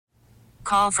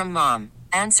Call from mom.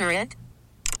 Answer it.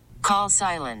 Call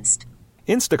silenced.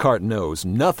 Instacart knows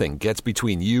nothing gets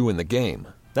between you and the game.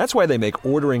 That's why they make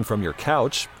ordering from your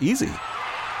couch easy.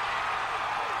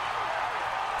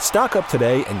 Stock up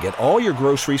today and get all your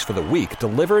groceries for the week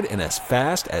delivered in as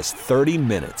fast as 30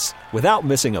 minutes without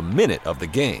missing a minute of the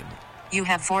game. You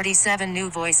have 47 new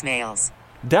voicemails.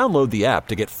 Download the app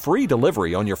to get free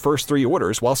delivery on your first 3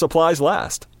 orders while supplies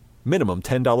last. Minimum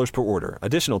 $10 per order.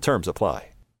 Additional terms apply.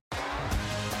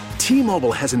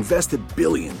 T-Mobile has invested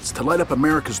billions to light up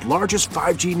America's largest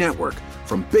 5G network,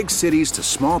 from big cities to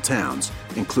small towns,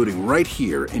 including right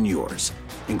here in yours.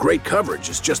 And great coverage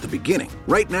is just the beginning.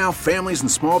 Right now, families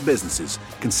and small businesses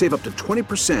can save up to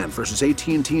 20% versus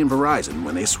AT&T and Verizon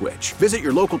when they switch. Visit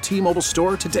your local T-Mobile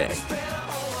store today.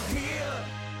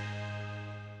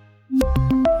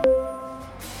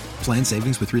 Plan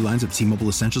savings with 3 lines of T-Mobile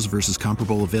Essentials versus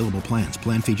comparable available plans.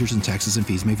 Plan features and taxes and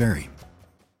fees may vary.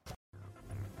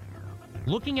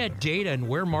 Looking at data and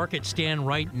where markets stand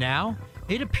right now,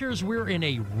 it appears we're in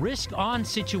a risk-on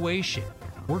situation.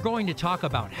 We're going to talk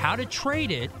about how to trade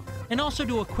it and also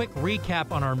do a quick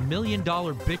recap on our $1 million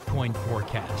Bitcoin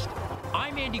forecast.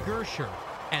 I'm Andy Gersher,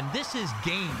 and this is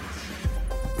Gains.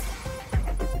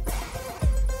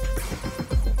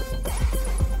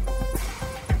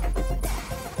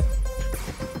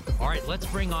 All right, let's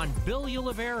bring on Bill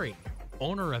Ulivari,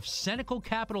 owner of Cenacle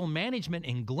Capital Management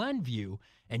in Glenview,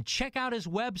 and check out his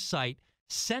website,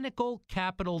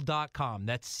 cenaclecapital.com.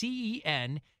 That's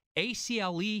CENACLE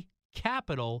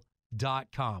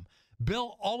capital.com.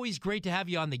 Bill, always great to have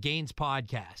you on the Gains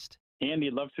podcast. Andy,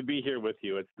 love to be here with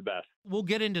you. It's the best. We'll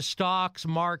get into stocks,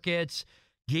 markets,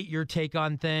 get your take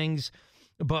on things.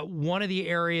 But one of the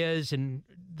areas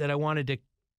that I wanted to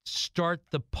start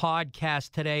the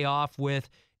podcast today off with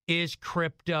is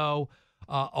crypto.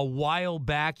 A while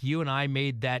back, you and I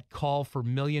made that call for $1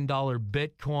 million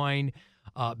Bitcoin.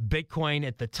 Bitcoin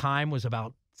at the time was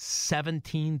about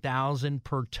 $17,000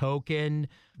 per token.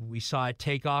 We saw it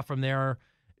take off from there,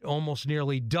 almost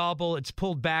nearly double. It's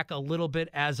pulled back a little bit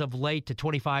as of late to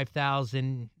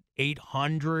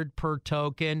 $25,800 per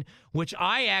token, which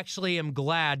I actually am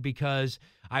glad, because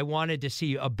I wanted to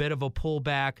see a bit of a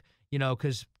pullback,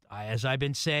 because as I've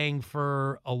been saying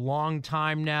for a long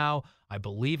time now, I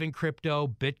believe in crypto,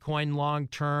 Bitcoin long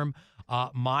term.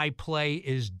 My play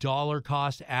is dollar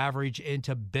cost average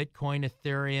into Bitcoin,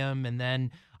 Ethereum, and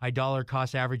then I dollar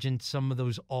cost average in some of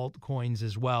those altcoins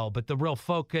as well. But the real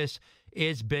focus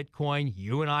is Bitcoin.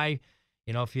 You and I,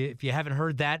 if you haven't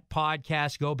heard that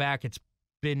podcast, go back. It's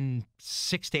been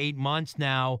 6 to 8 months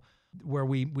now where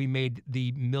we made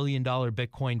the $1 million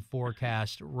Bitcoin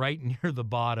forecast right near the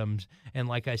bottoms. And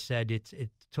like I said, it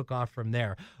took off from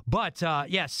there. But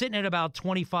sitting at about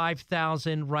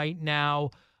 25,000 right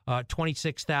now,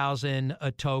 26,000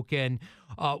 a token.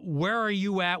 Where are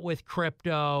you at with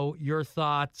crypto? Your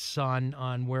thoughts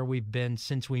on where we've been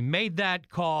since we made that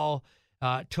call,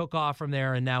 took off from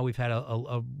there, and now we've had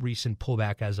a recent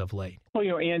pullback as of late?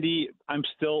 Well, Andy, I'm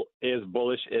still as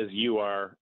bullish as you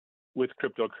are with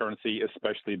cryptocurrency,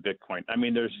 especially Bitcoin. I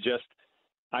mean, there's just,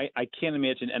 I can't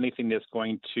imagine anything that's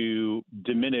going to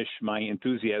diminish my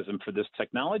enthusiasm for this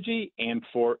technology and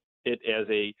for it as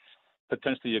a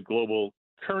potentially a global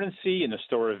currency and a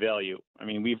store of value. I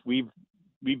mean, we've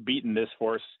beaten this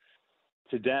horse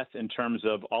to death in terms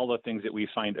of all the things that we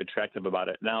find attractive about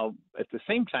it. Now, at the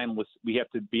same time, we have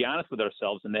to be honest with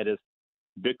ourselves, and that is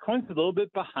Bitcoin's a little bit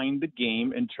behind the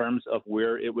game in terms of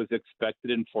where it was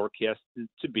expected and forecasted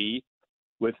to be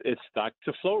with its stock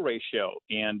to flow ratio.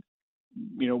 And,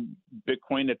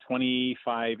 Bitcoin at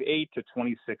 25.8 to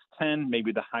 26.10,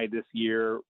 maybe the high this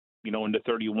year, in the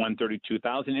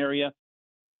 32,000 area.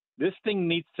 This thing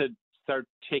needs to start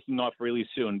taking off really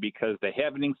soon, because the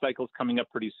halvening cycle is coming up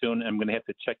pretty soon. I'm going to have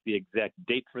to check the exact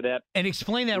date for that. And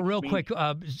explain that real quick.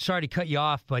 Sorry to cut you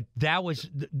off, but that was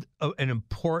an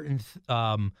important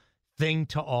thing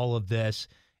to all of this.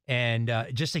 And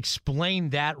just explain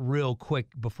that real quick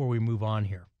before we move on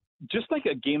here. Just like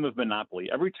a game of Monopoly,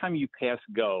 every time you pass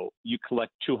go, you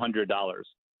collect $200.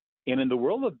 And in the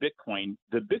world of Bitcoin,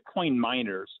 the Bitcoin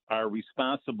miners are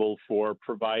responsible for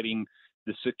providing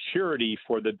the security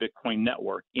for the Bitcoin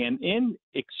network. And in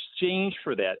exchange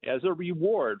for that, as a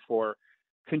reward for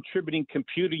contributing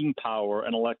computing power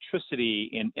and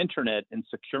electricity and internet and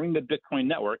securing the Bitcoin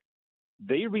network,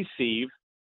 they receive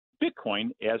Bitcoin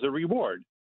as a reward.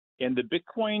 And the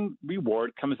Bitcoin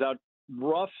reward comes out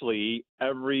roughly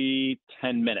every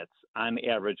 10 minutes on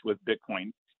average with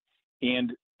Bitcoin.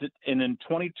 And in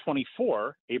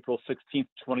 2024, April 16th,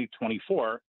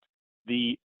 2024,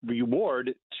 the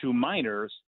reward to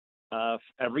miners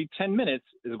every 10 minutes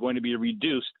is going to be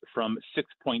reduced from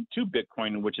 6.2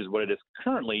 Bitcoin, which is what it is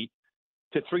currently,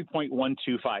 to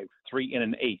 3.125, 3 and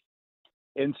an eighth.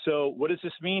 And so what does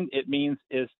this mean? It means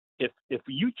is if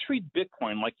you treat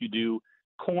Bitcoin like you do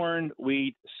corn,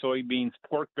 wheat, soybeans,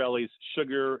 pork bellies,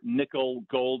 sugar, nickel,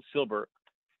 gold, silver,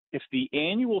 if the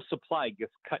annual supply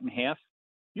gets cut in half,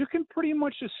 you can pretty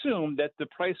much assume that the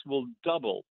price will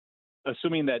double,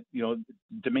 assuming that,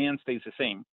 demand stays the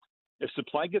same. If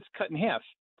supply gets cut in half,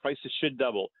 prices should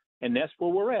double. And that's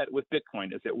where we're at with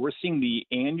Bitcoin, is that we're seeing the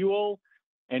annual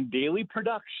and daily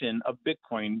production of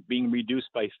Bitcoin being reduced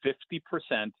by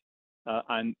 50%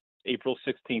 on April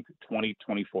 16th,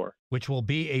 2024. Which will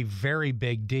be a very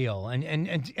big deal.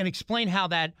 And explain how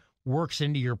that works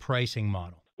into your pricing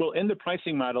model. Well, in the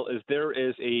pricing model there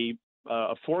is a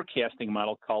forecasting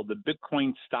model called the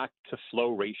Bitcoin stock to flow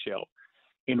ratio.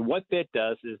 And what that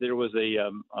does is there was a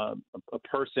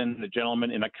person, a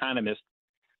gentleman, an economist,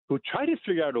 who tried to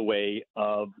figure out a way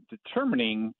of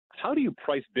determining how do you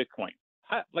price Bitcoin?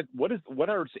 What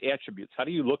are its attributes? How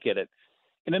do you look at it?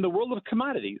 And in the world of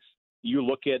commodities, you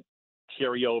look at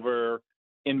carryover,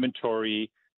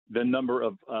 inventory, the number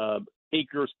of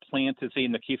acres planted, say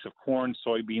in the case of corn,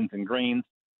 soybeans, and grains.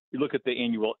 You look at the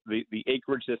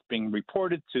acreage that's being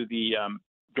reported to the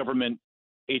government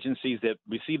agencies that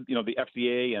receive, the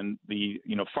FDA and the,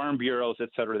 farm bureaus, et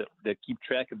cetera, that keep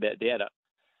track of that data.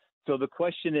 So the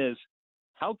question is,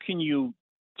 how can you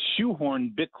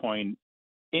shoehorn Bitcoin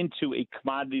into a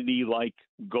commodity like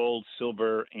gold,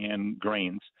 silver, and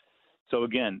grains? So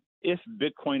again, if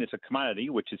Bitcoin is a commodity,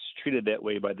 which is treated that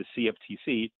way by the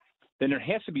CFTC, then there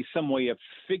has to be some way of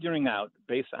figuring out,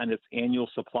 based on its annual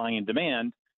supply and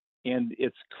demand and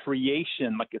its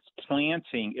creation, like its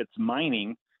planting, its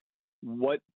mining,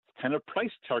 what kind of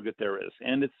price target there is.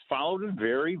 And it's followed a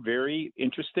very, very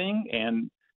interesting and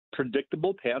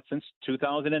predictable path since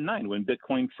 2009 when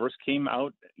Bitcoin first came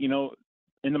out,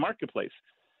 in the marketplace.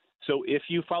 So if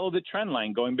you follow the trend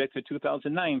line going back to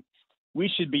 2009, we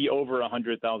should be over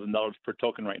 $100,000 per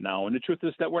token right now. And the truth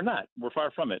is that we're not. We're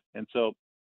far from it. And so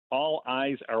all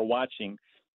eyes are watching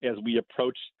as we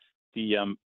approach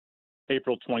the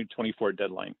April 2024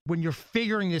 deadline. When you're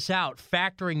figuring this out,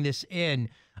 factoring this in,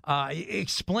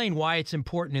 explain why it's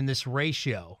important in this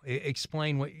ratio.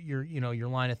 Explain what your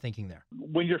line of thinking there.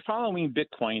 When you're following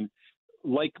Bitcoin,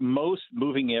 like most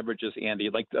moving averages, Andy,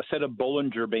 like a set of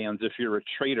Bollinger Bands, if you're a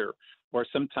trader, or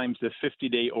sometimes the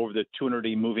 50-day over the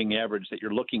 200-day moving average that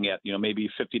you're looking at, maybe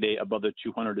 50-day above the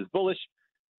 200 is bullish,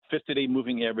 50-day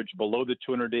moving average below the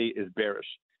 200-day is bearish.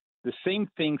 The same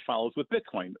thing follows with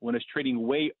Bitcoin. When it's trading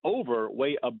way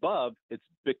above its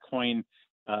Bitcoin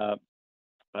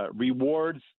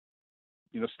rewards,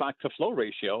 stock to flow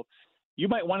ratio, you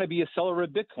might want to be a seller of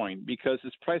Bitcoin because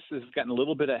its price has gotten a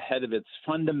little bit ahead of its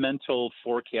fundamental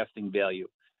forecasting value.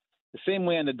 The same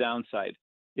way on the downside.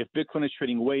 If Bitcoin is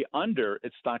trading way under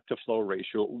its stock to flow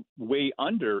ratio, way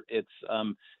under its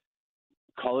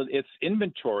call it its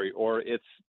inventory or its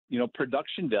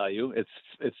production value,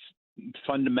 its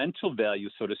fundamental value,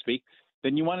 so to speak,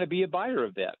 then you want to be a buyer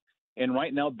of that. And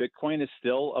right now, Bitcoin is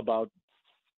still about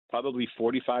probably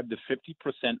 45 to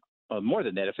 50%, more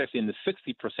than that. It's actually in the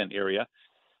 60% area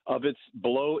of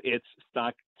below its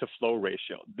stock to flow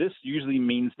ratio. This usually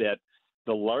means that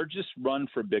the largest run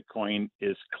for Bitcoin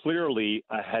is clearly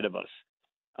ahead of us.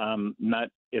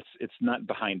 It's not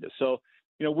behind us. So,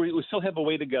 we still have a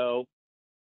way to go.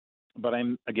 But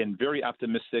I'm, again, very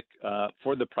optimistic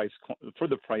for the price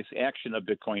action of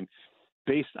Bitcoin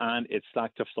based on its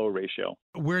stock to flow ratio.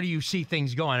 Where do you see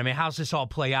things going? I mean, how's this all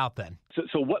play out then?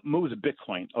 So what moves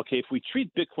Bitcoin? Okay, if we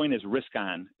treat Bitcoin as risk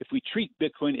on, if we treat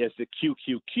Bitcoin as the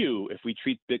QQQ, if we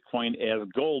treat Bitcoin as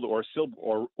gold or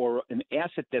silver or an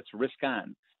asset that's risk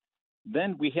on,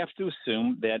 then we have to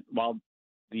assume that while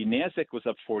the NASDAQ was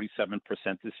up 47%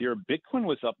 this year, Bitcoin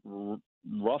was up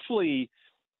roughly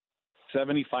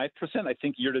 75%, I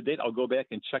think, year to date. I'll go back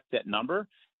and check that number.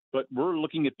 But we're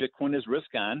looking at Bitcoin as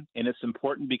risk on, and it's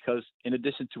important because in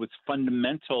addition to its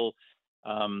fundamental,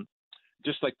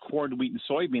 just like corn, wheat, and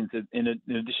soybeans, in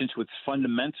addition to its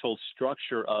fundamental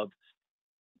structure of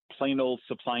plain old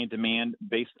supply and demand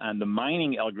based on the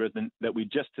mining algorithm that we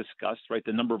just discussed, right,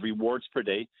 the number of rewards per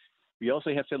day, we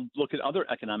also have to look at other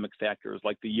economic factors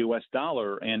like the U.S.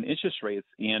 dollar and interest rates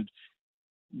and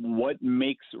what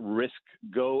makes risk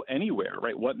go anywhere,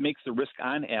 right? What makes the risk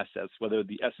on assets, whether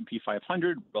the S&P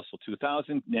 500, Russell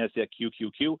 2000, NASDAQ,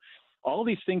 QQQ, all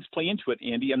these things play into it,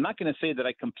 Andy. I'm not going to say that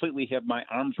I completely have my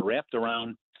arms wrapped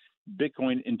around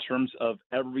Bitcoin in terms of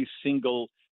every single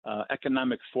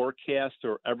economic forecast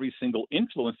or every single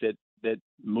influence that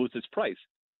moves its price.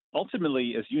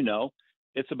 Ultimately, as you know,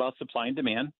 it's about supply and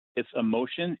demand. It's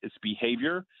emotion, it's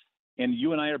behavior. And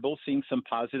you and I are both seeing some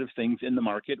positive things in the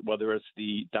market, whether it's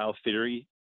the Dow theory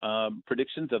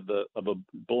predictions of a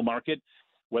bull market,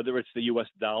 whether it's the U.S.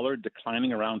 dollar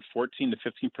declining around 14 to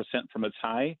 15% from its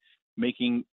high,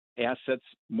 making assets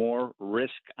more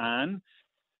risk on.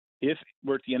 If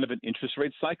we're at the end of an interest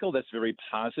rate cycle, that's very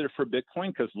positive for Bitcoin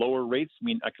because lower rates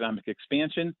mean economic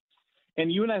expansion.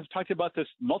 And you and I have talked about this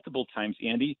multiple times,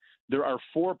 Andy. There are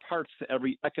 4 parts to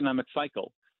every economic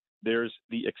cycle. There's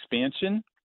the expansion,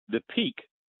 the peak,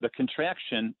 the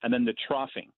contraction, and then the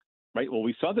troughing, right? Well,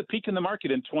 we saw the peak in the market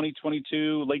in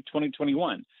 2022, late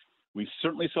 2021. We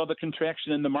certainly saw the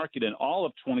contraction in the market in all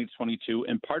of 2022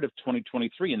 and part of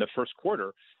 2023 in the first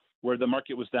quarter, where the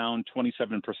market was down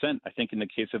 27%, I think in the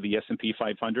case of the S&P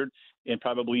 500, and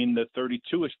probably in the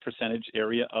 32-ish percentage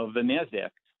area of the NASDAQ.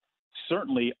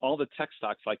 Certainly, all the tech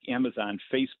stocks like Amazon,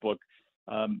 Facebook,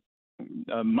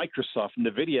 Microsoft,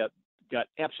 NVIDIA got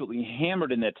absolutely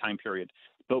hammered in that time period.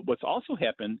 But what's also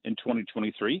happened in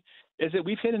 2023 is that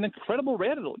we've had an incredible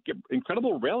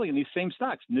rally in these same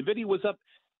stocks. NVIDIA was up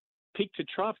peak to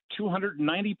trough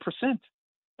 290%.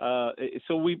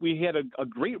 So we had a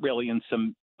great rally in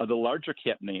some of the larger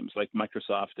cap names like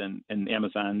Microsoft and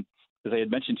Amazon, as I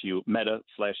had mentioned to you,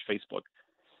 Meta/Facebook.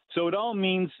 So it all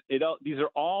means these are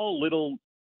all little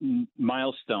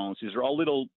milestones. These are all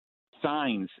little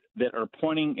signs that are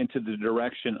pointing into the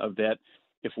direction of that.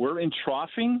 If we're in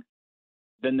troughing,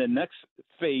 then the next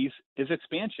phase is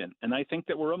expansion. And I think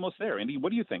that we're almost there. Andy,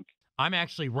 what do you think? I'm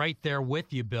actually right there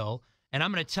with you, Bill. And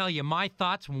I'm going to tell you my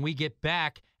thoughts when we get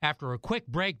back after a quick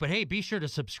break. But hey, be sure to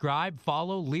subscribe,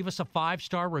 follow, leave us a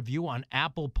 5-star review on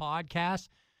Apple Podcasts.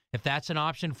 If that's an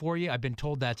option for you, I've been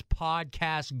told that's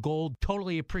podcast gold.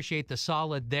 Totally appreciate the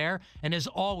solid there. And as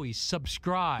always,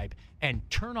 subscribe and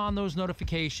turn on those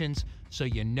notifications so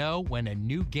you know when a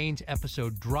new Gains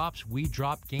episode drops. We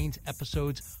drop Gains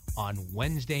episodes on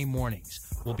Wednesday mornings.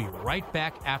 We'll be right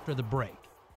back after the break.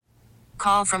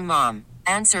 Call from mom.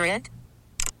 Answer it.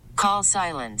 Call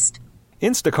silenced.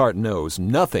 Instacart knows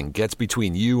nothing gets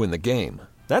between you and the game.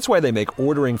 That's why they make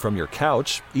ordering from your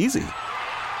couch easy.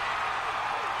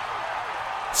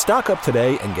 Stock up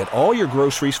today and get all your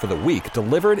groceries for the week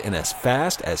delivered in as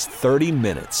fast as 30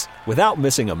 minutes without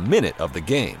missing a minute of the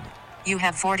game. You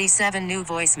have 47 new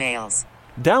voicemails.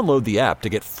 Download the app to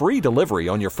get free delivery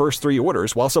on your first 3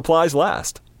 orders while supplies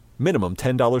last. Minimum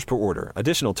 $10 per order.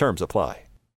 Additional terms apply.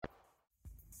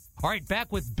 All right,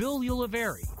 back with Bill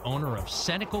Ulivari, owner of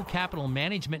Senecal Capital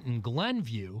Management in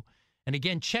Glenview. And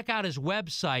again, check out his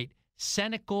website,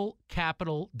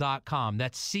 senecalcapital.com.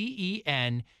 That's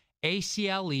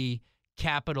CENACLE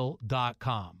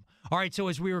capital.com. All right, so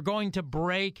as we were going to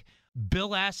break,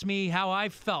 Bill asked me how I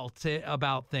felt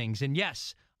about things. And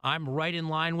yes, I'm right in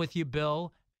line with you,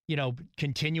 Bill. You know,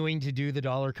 continuing to do the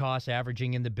dollar cost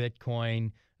averaging in the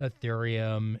Bitcoin,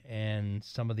 Ethereum, and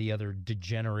some of the other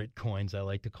degenerate coins, I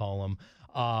like to call them.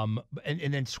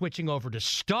 And then switching over to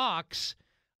stocks,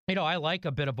 you know, I like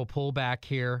a bit of a pullback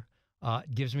here.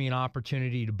 It gives me an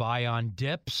opportunity to buy on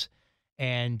dips.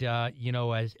 And, you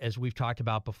know, as we've talked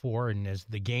about before, and as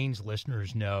the Gains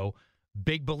listeners know,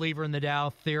 big believer in the Dow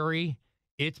theory.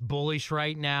 It's bullish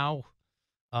right now.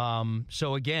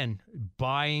 So, again,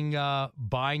 buying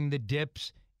the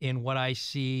dips in what I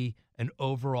see an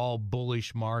overall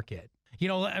bullish market. You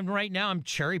know, and right now I'm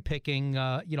cherry picking,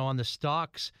 you know, on the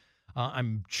stocks.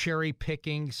 I'm cherry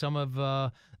picking some of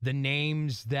the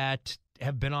names that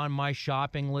have been on my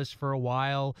shopping list for a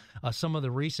while. Some of the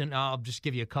recent, I'll just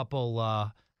give you a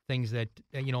couple things that,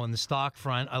 you know, in the stock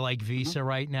front. I like Visa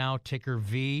right now, ticker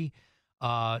V.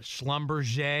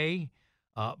 Schlumberger,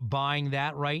 buying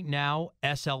that right now.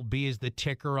 SLB is the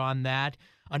ticker on that.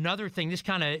 Another thing, this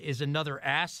kind of is another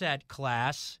asset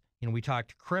class. You know, we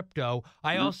talked crypto.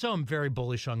 I also am very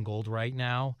bullish on gold right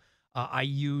now. I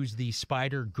use the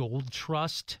Spider Gold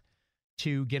Trust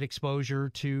to get exposure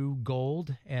to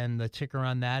gold, and the ticker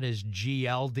on that is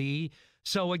GLD.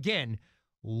 So again,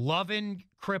 loving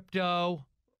crypto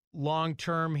long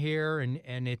term here,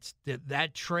 and it's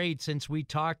that trade since we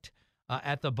talked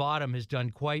at the bottom has done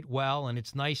quite well, and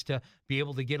it's nice to be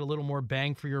able to get a little more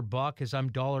bang for your buck as I'm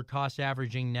dollar cost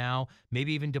averaging now,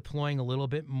 maybe even deploying a little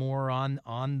bit more on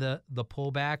the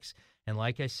pullbacks. And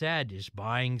like I said, just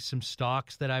buying some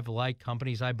stocks that I've liked,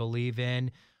 companies I believe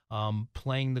in,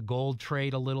 playing the gold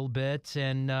trade a little bit,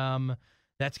 and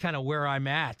that's kind of where I'm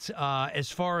at.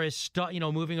 As far as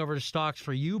moving over to stocks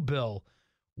for you, Bill,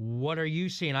 what are you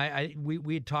seeing?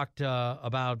 We had talked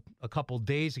about a couple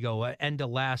days ago, end of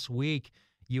last week.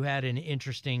 You had an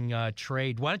interesting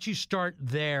trade. Why don't you start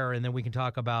there, and then we can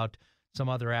talk about some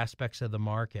other aspects of the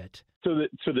market. So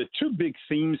the two big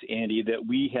themes, Andy, that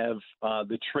we have,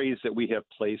 the trades that we have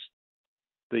placed,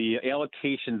 the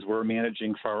allocations we're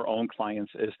managing for our own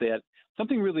clients, is that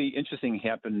something really interesting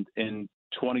happened in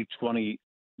 2020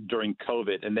 during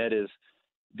COVID, and that is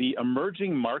the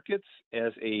emerging markets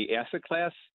as a asset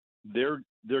class, their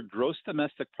gross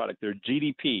domestic product, their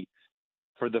GDP,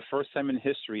 for the first time in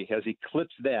history has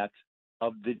eclipsed that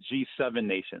of the G7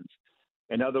 nations.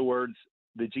 In other words,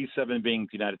 the G7 being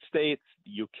the United States,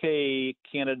 the UK,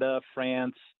 Canada,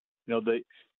 France,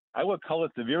 I would call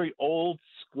it the very old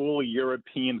school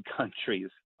European countries.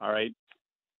 All right.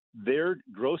 Their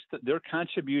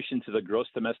contribution to the gross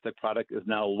domestic product is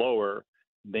now lower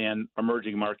than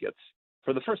emerging markets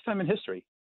for the first time in history.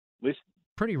 At least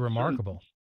pretty remarkable.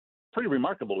 Pretty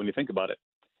remarkable when you think about it.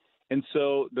 And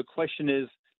so the question is,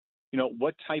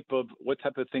 what type of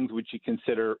things would you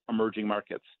consider emerging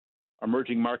markets?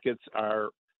 Emerging markets are,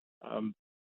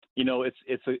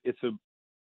 it's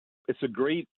a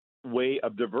great way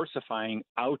of diversifying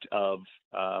out of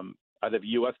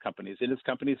U.S. companies. It is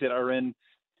companies that are in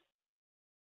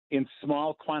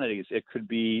small quantities. It could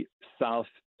be South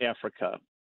Africa,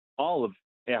 all of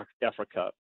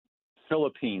Africa,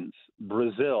 Philippines,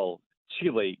 Brazil,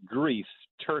 Chile, Greece,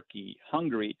 Turkey,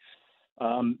 Hungary.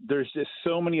 There's just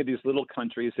so many of these little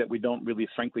countries that we don't really,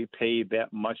 frankly, pay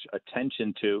that much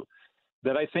attention to,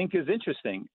 that I think is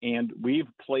interesting. And we've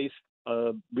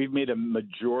made a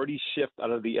majority shift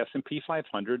out of the S&P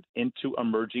 500 into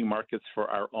emerging markets for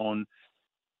our own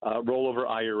rollover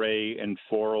IRA and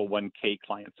 401k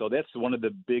clients. So that's one of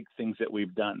the big things that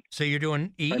we've done. So you're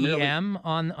doing EEM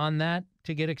on that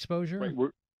to get exposure? Right.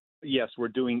 Yes, we're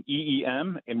doing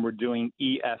EEM and we're doing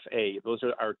EFA. Those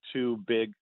are our two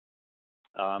big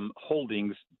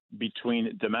holdings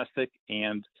between domestic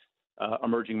and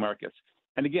emerging markets.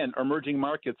 And again, emerging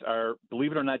markets are,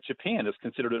 believe it or not, Japan is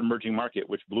considered an emerging market,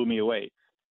 which blew me away.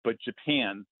 But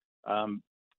Japan,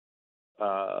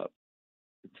 the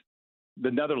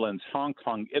Netherlands, Hong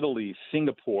Kong, Italy,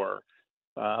 Singapore,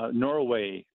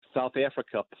 Norway, South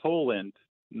Africa, Poland,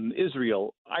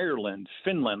 Israel, Ireland,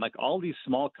 Finland, like all these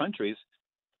small countries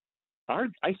are,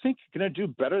 I think, going to do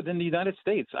better than the United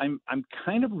States. I'm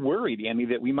kind of worried, Andy,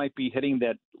 that we might be hitting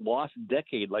that lost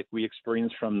decade like we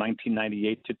experienced from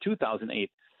 1998 to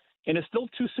 2008. And it's still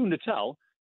too soon to tell,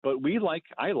 but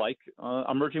I like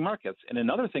emerging markets. And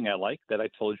another thing I like that I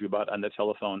told you about on the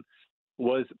telephone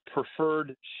was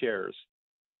preferred shares,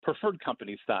 preferred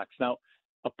company stocks. Now,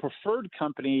 a preferred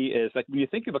company is like, when you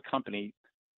think of a company,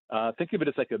 think of it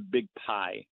as like a big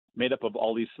pie made up of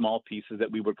all these small pieces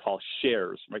that we would call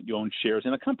shares, right? You own shares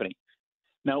in a company.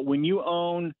 Now, when you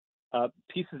own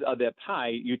pieces of that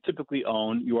pie, you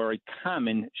are a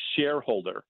common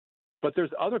shareholder. But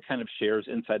there's other kind of shares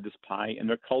inside this pie, and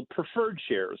they're called preferred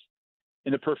shares.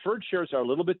 And the preferred shares are a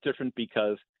little bit different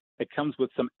because it comes with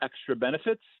some extra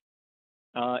benefits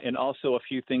and also a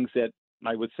few things that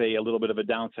I would say a little bit of a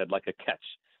downside, like a catch.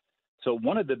 So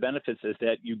one of the benefits is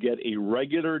that you get a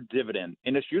regular dividend,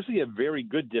 and it's usually a very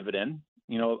good dividend,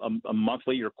 a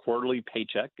monthly or quarterly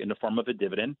paycheck in the form of a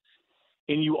dividend.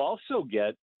 And you also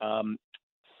get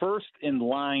first in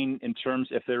line in terms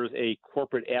if there is a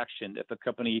corporate action, if a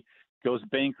company goes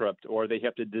bankrupt or they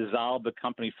have to dissolve the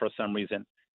company for some reason.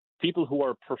 People who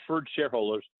are preferred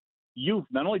shareholders,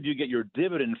 not only do you get your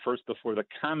dividend first before the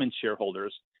common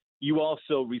shareholders, you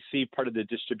also receive part of the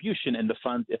distribution in the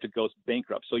fund if it goes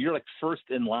bankrupt. So you're like first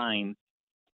in line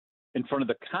in front of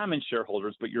the common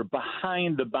shareholders, but you're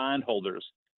behind the bondholders.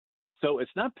 So it's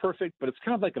not perfect, but it's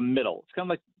kind of like a middle. It's kind of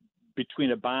like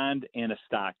between a bond and a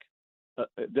stock.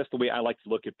 That's the way I like to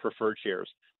look at preferred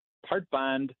shares. Part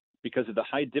bond because of the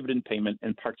high dividend payment,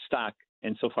 and part stock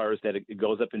insofar as that it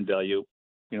goes up in value,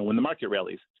 when the market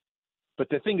rallies. But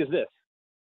the thing is this.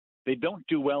 They don't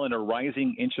do well in a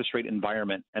rising interest rate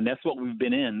environment, and that's what we've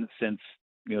been in since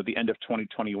the end of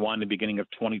 2021, the beginning of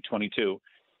 2022.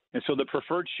 And so the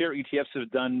preferred share ETFs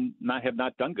have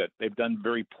not done good. They've done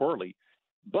very poorly,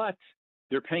 but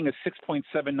they're paying a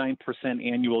 6.79%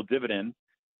 annual dividend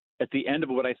at the end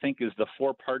of what I think is the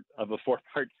four-part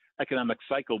economic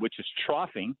cycle, which is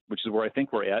troughing, which is where I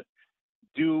think we're at,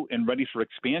 due and ready for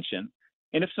expansion.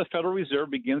 And if the Federal Reserve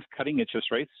begins cutting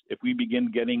interest rates, if we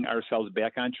begin getting ourselves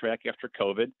back on track after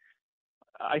COVID,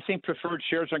 I think preferred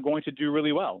shares are going to do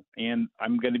really well, and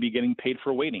I'm going to be getting paid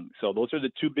for waiting. So those are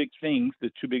the two big things,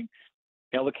 the two big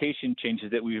allocation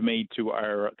changes that we've made to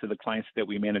the clients that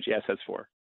we manage assets for.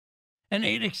 And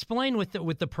explain with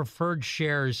the preferred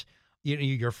shares,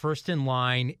 you're first in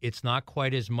line. It's not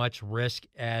quite as much risk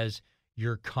as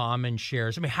your common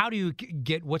shares. I mean, how do you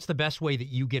what's the best way that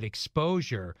you get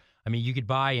exposure? I mean, you could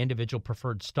buy individual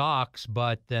preferred stocks,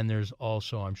 but then there's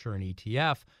also, I'm sure, an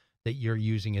ETF that you're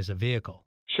using as a vehicle.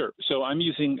 Sure. So I'm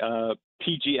using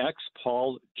PGX,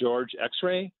 Paul George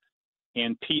X-ray,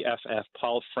 and PFF,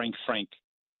 Paul Frank Frank.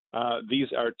 These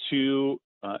are two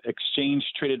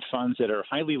exchange-traded funds that are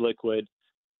highly liquid.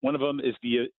 One of them is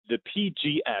the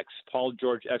PGX, Paul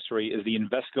George X-ray, is the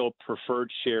Invesco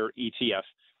Preferred Share ETF.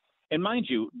 And mind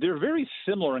you, they're very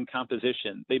similar in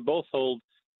composition. They both hold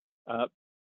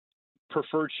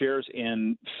preferred shares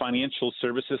in financial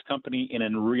services company and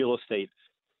in real estate.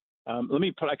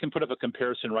 I can put up a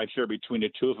comparison right here between the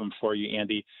two of them for you,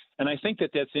 Andy. And I think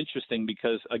that that's interesting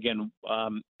because, again,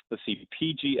 let's see,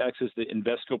 PGX is the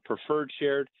Invesco Preferred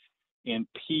Shared, and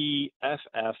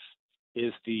PFF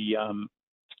is the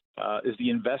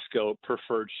Invesco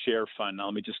Preferred Share Fund. Now,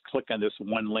 let me just click on this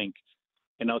one link,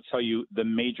 and I'll tell you the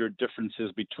major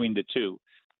differences between the two.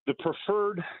 The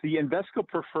Invesco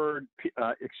Preferred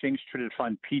Exchange Traded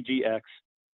Fund, PGX,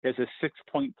 has a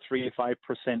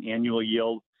 6.35% annual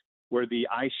yield, where the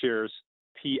iShares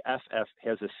PFF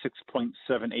has a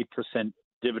 6.78%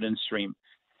 dividend stream.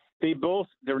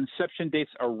 Their inception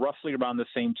dates are roughly around the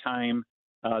same time.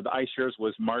 The iShares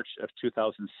was March of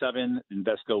 2007.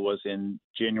 Invesco was in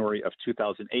January of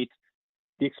 2008.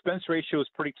 The expense ratio is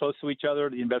pretty close to each other,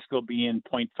 the Invesco being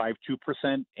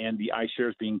 0.52% and the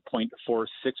iShares being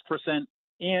 0.46%.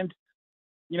 And,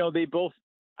 they both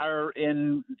are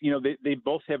they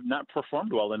both have not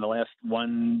performed well in the last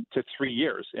 1 to 3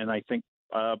 years. And I think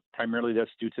primarily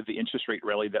that's due to the interest rate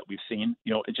rally that we've seen,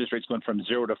 interest rates going from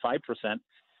 0 to 5%,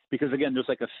 because again, there's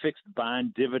like a fixed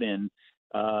bond dividend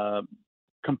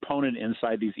component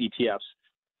inside these ETFs.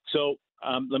 So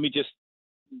let me just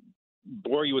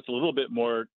bore you with a little bit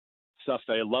more stuff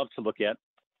that I love to look at.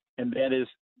 And that is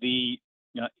the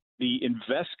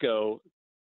Invesco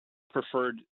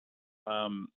preferred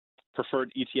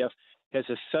ETF has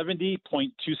a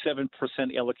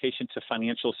 70.27% allocation to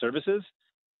financial services,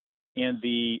 and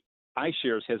the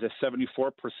iShares has a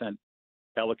 74%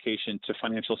 allocation to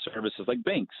financial services like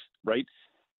banks, right?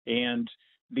 And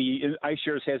the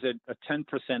iShares has a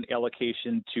 10%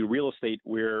 allocation to real estate,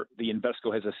 where the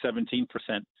Invesco has a 17%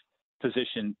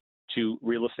 position to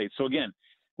real estate. So again,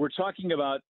 we're talking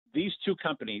about these two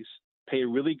companies pay a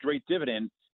really great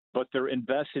dividend, but they're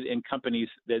invested in companies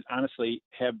that honestly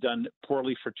have done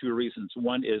poorly for two reasons.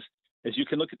 One is, as you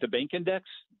can look at the bank index,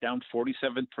 down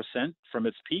 47% from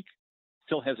its peak,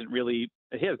 still hasn't really,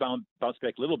 it has bounced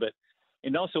back a little bit.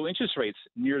 And also interest rates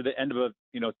near the end of a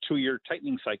 2-year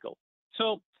tightening cycle.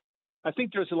 So I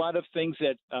think there's a lot of things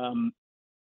that one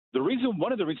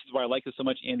of the reasons why I like it so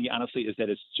much, Andy, honestly, is that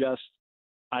it's just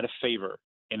out of favor,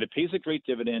 and it pays a great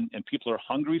dividend, and people are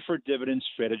hungry for dividend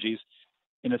strategies.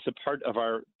 And it's a part of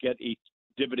our get a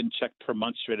dividend check per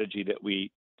month strategy that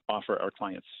we offer our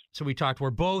clients. So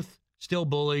we're both still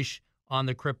bullish on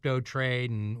the crypto trade,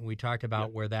 and we talked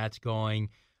about where that's going.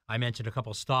 I mentioned a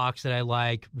couple stocks that I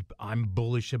like. I'm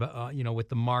bullish about, with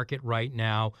the market right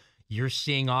now. You're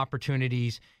seeing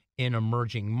opportunities in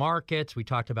emerging markets. We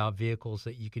talked about vehicles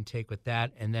that you can take with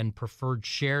that, and then preferred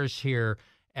shares here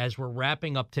as we're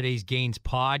wrapping up today's Gains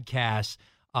podcast.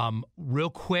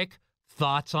 Real quick,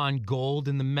 thoughts on gold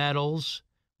and the metals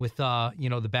with,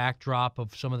 the backdrop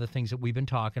of some of the things that we've been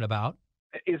talking about?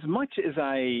 As much as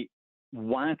I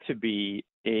want to be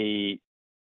a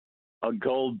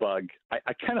gold bug, I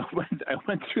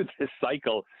went through this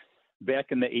cycle back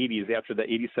in the 80s after the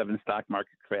 87 stock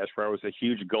market crash, where I was a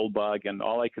huge gold bug, and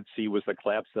all I could see was the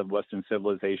collapse of Western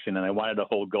civilization, and I wanted to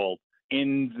hold gold.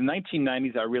 In the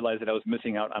 1990s, I realized that I was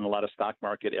missing out on a lot of stock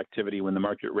market activity when the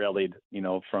market rallied,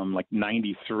 from like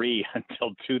 93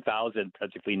 until 2000,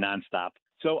 practically nonstop.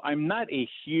 So I'm not a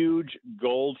huge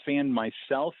gold fan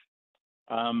myself,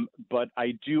 but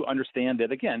I do understand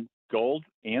that, again, gold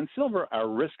and silver are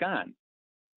risk on.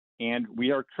 And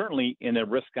we are currently in a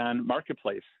risk-on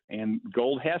marketplace, and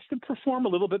gold has to perform a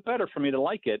little bit better for me to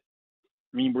like it.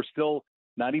 I mean, we're still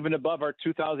not even above our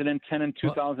 2010 and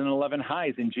 2011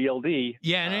 highs in GLD.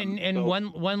 Yeah, and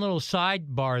one little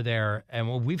sidebar there,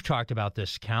 and we've talked about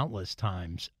this countless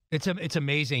times. It's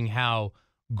amazing how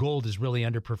gold has really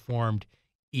underperformed,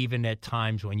 even at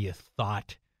times when you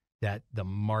thought that the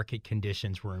market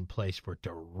conditions were in place for it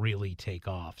to really take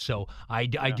off. So I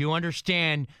do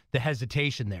understand the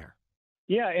hesitation there.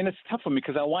 Yeah, and it's tough for me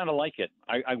because I want to like it.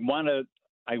 I want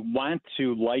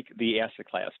to like the asset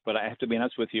class, but I have to be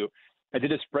honest with you. I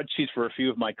did a spreadsheet for a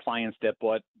few of my clients that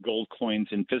bought gold coins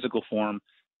in physical form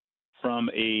from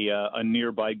a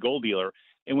nearby gold dealer.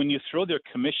 And when you throw their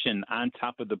commission on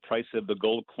top of the price of the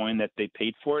gold coin that they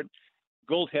paid for it,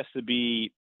 gold has to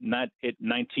be not at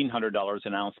 $1,900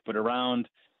 an ounce, but around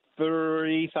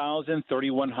 $30,000,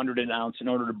 $3,100 an ounce in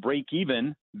order to break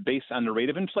even based on the rate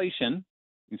of inflation,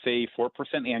 say 4%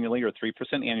 annually or 3%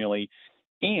 annually,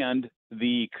 and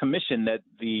the commission that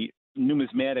the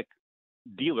numismatic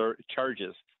dealer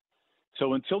charges.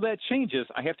 So until that changes,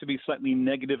 I have to be slightly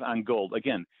negative on gold.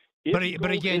 Again, but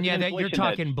again, that you're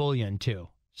talking bullion too.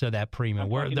 So that premium,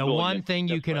 where the bullion, one thing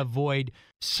you can avoid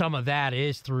some of that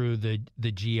is through the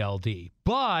GLD,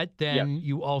 but then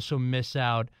you also miss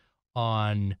out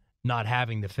on not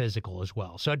having the physical as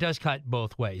well. So it does cut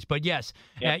both ways. But yes,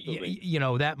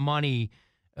 that money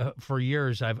for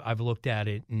years I've looked at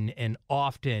it, and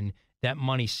often that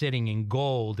money sitting in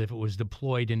gold, if it was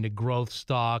deployed into growth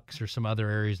stocks or some other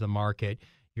areas of the market,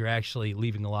 you're actually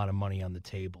leaving a lot of money on the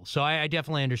table. So I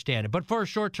definitely understand it. But for a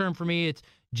short term, for me, it's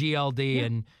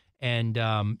GLD, and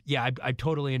I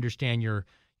totally understand your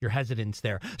hesitance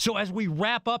there. So as we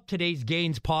wrap up today's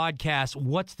Gains podcast,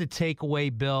 what's the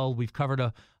takeaway, Bill? We've covered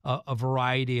a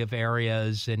variety of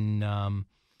areas, and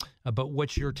but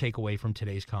what's your takeaway from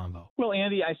today's convo? Well,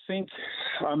 Andy, I think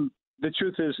the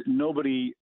truth is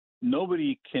nobody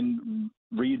can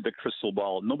read the crystal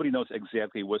ball. Nobody knows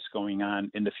exactly what's going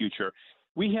on in the future.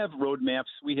 We have roadmaps.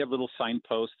 We have little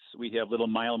signposts. We have little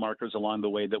mile markers along the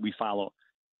way that we follow.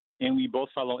 And we both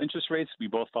follow interest rates. We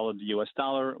both follow the U.S.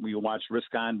 dollar. We watch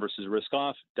risk on versus risk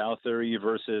off, Dow theory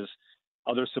versus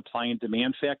other supply and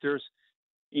demand factors.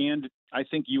 And I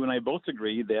think you and I both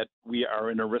agree that we are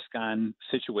in a risk on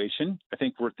situation. I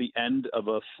think we're at the end of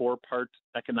a 4-part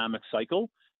economic cycle.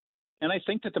 And I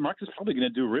think that the market is probably going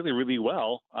to do really, really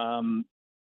well,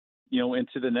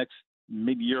 into the next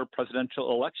mid-year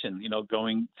presidential election,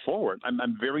 going forward.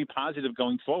 I'm very positive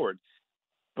going forward.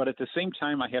 But at the same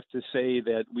time, I have to say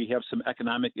that we have some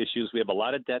economic issues. We have a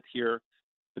lot of debt here.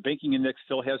 The banking index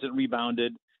still hasn't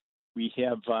rebounded. We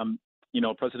have, a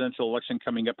presidential election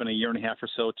coming up in a year and a half or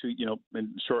so,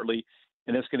 shortly,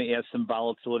 and that's going to add some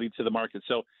volatility to the market.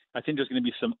 So I think there's going to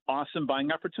be some awesome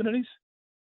buying opportunities.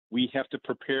 We have to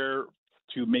prepare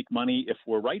to make money if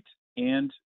we're right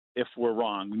and if we're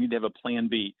wrong. We need to have a plan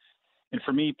B. And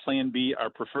for me, plan B are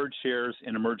preferred shares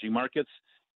in emerging markets.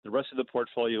 The rest of the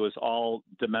portfolio is all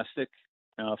domestic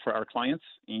for our clients.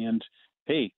 And,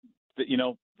 hey,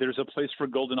 there's a place for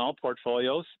gold in all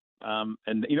portfolios.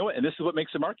 And you know what? And this is what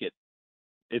makes a market.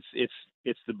 It's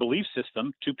the belief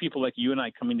system, two people like you and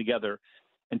I coming together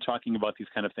and talking about these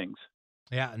kind of things.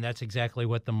 Yeah, and that's exactly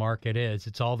what the market is.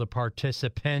 It's all the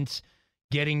participants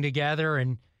getting together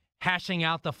and hashing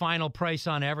out the final price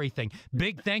on everything.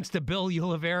 Big thanks to Bill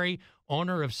Ulivari,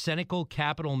 owner of Senecal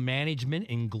Capital Management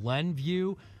in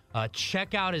Glenview.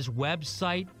 Check out his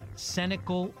website,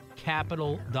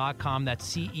 senecalcapital.com.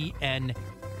 That's CENACLE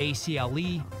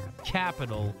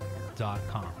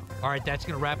capital.com. All right, that's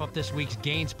going to wrap up this week's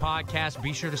Gains podcast.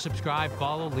 Be sure to subscribe,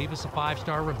 follow, leave us a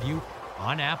 5-star review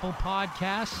on Apple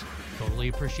Podcasts. Totally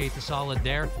appreciate the solid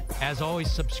there. As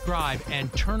always, subscribe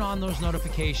and turn on those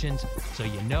notifications so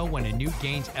you know when a new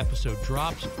Gains episode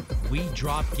drops. We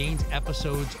drop Gains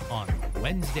episodes on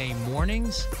Wednesday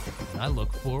mornings, and I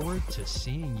look forward to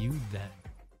seeing you then.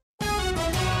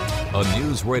 A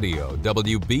News Radio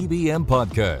WBBM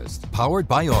podcast powered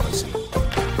by Odyssey.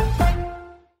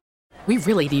 We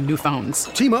really need new phones.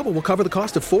 T-Mobile will cover the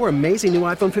cost of 4 amazing new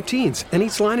iPhone 15s, and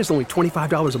each line is only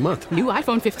 $25 a month. New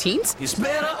iPhone 15s? It's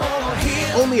better over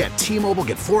here. Only at T-Mobile,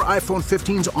 get 4 iPhone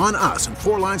 15s on us and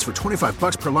 4 lines for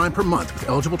 $25 per line per month with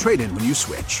eligible trade-in when you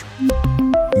switch.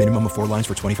 Minimum of 4 lines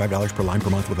for $25 per line per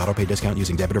month with autopay discount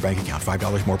using debit or bank account.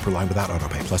 $5 more per line without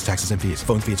autopay, plus taxes and fees.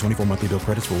 Phone fee at 24 monthly bill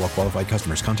credits for well-qualified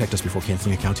customers. Contact us before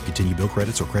canceling account to continue bill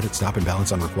credits or credit stop and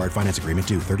balance on required finance agreement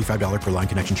due. $35 per line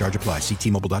connection charge applies. See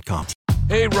T-Mobile.com.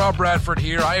 Hey, Rob Bradford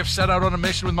here. I have set out on a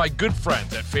mission with my good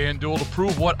friends at FanDuel to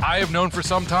prove what I have known for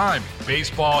some time.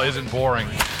 Baseball isn't boring.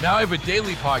 Now I have a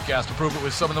daily podcast to prove it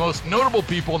with some of the most notable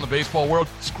people in the baseball world,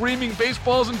 screaming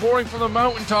baseball isn't boring from the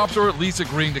mountaintops, or at least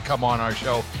agreeing to come on our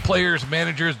show. Players,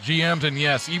 managers, GMs, and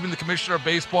yes, even the commissioner of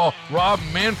baseball, Rob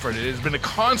Manfred. It has been a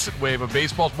constant wave of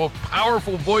baseball's most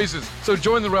powerful voices. So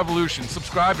join the revolution.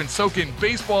 Subscribe and soak in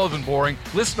Baseball Isn't Boring.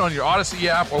 Listen on your Odyssey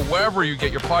app or wherever you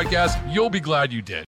get your podcasts. You'll be glad you did.